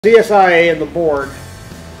CSIA and the board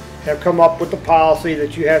have come up with the policy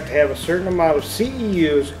that you have to have a certain amount of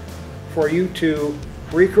CEUs for you to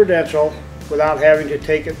re-credential without having to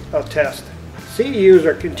take a test. CEUs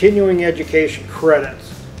are continuing education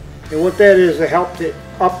credits, and what that is to help to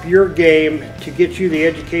up your game to get you the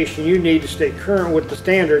education you need to stay current with the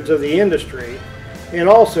standards of the industry, and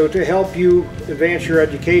also to help you advance your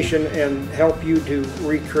education and help you to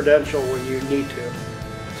re-credential when you need to.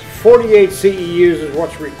 48 CEUs is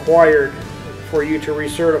what's required for you to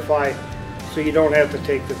recertify, so you don't have to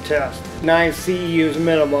take the test. 9 CEUs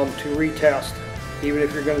minimum to retest, even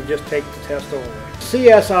if you're going to just take the test only.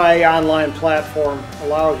 CSIA online platform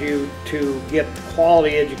allows you to get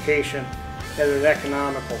quality education at an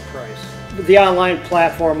economical price. The online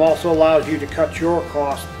platform also allows you to cut your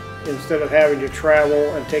costs. Instead of having to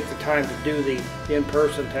travel and take the time to do the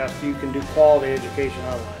in-person test, you can do quality education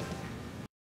online.